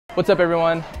What's up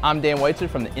everyone, I'm Dan Weitzer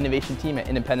from the innovation team at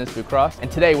Independence Blue Cross,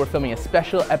 and today we're filming a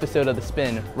special episode of The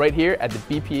Spin right here at the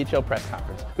B.PHL press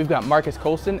conference. We've got Marques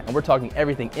Colston and we're talking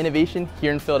everything innovation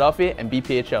here in Philadelphia and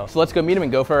B.PHL. So let's go meet him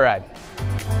and go for a ride.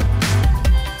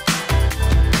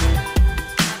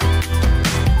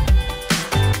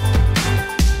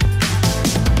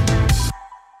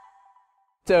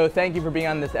 So thank you for being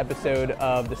on this episode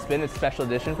of The Spin, it's a special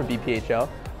edition for B.PHL.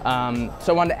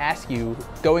 So I wanted to ask you,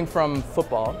 going from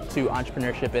football to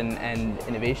entrepreneurship and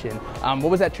innovation, what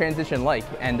was that transition like,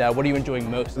 and what are you enjoying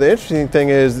most? The interesting thing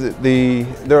is that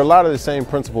there are a lot of the same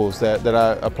principles that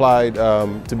I applied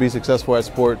to be successful at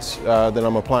sports that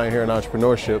I'm applying here in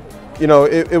entrepreneurship. You know,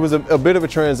 it was a bit of a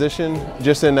transition,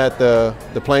 just in that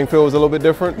the playing field was a little bit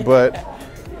different, but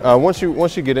once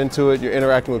you get into it, you're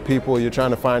interacting with people, you're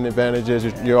trying to find advantages,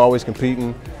 you're always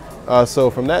competing. So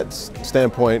from that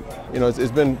standpoint, you know,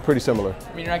 it's been pretty similar.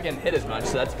 I mean, you're not getting hit as much,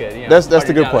 so that's good. You know, that's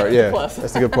the good part, yeah.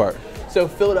 That's the good part. So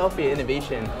Philadelphia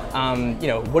innovation, you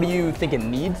know, what do you think it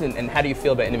needs, and how do you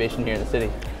feel about innovation here in the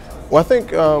city? Well, I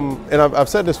think, and I've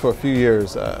said this for a few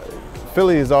years,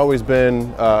 Philly has always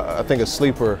been, I think, a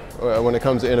sleeper when it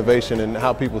comes to innovation and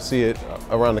how people see it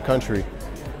around the country.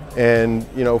 And,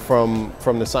 you know, from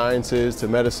the sciences to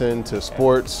medicine to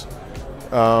sports,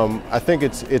 I think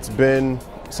it's been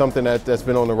something that's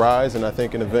been on the rise, and I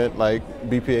think an event like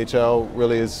B.PHL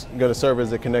really is going to serve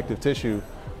as a connective tissue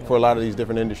for a lot of these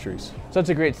different industries. So that's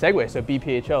a great segue. So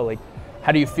B.PHL, like,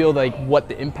 how do you feel like what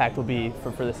the impact will be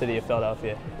for the city of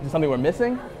Philadelphia? Is it something we're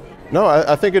missing? No,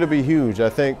 I think it'll be huge. I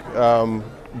think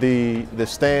the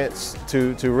stance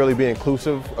to really be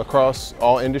inclusive across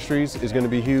all industries is going to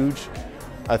be huge.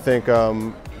 I think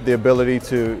the ability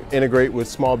to integrate with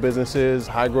small businesses,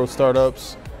 high growth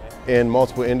startups in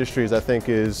multiple industries, I think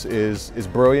is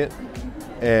brilliant,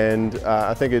 and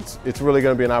I think it's really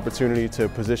going to be an opportunity to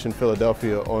position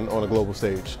Philadelphia on a global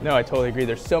stage. No, I totally agree.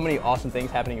 There's so many awesome things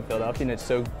happening in Philadelphia, and it's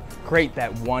so great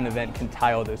that one event can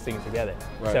tie all those things together.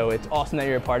 Right. So it's awesome that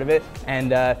you're a part of it, and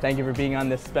thank you for being on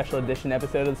this special edition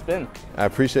episode of The Spin. I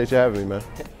appreciate you having me, man.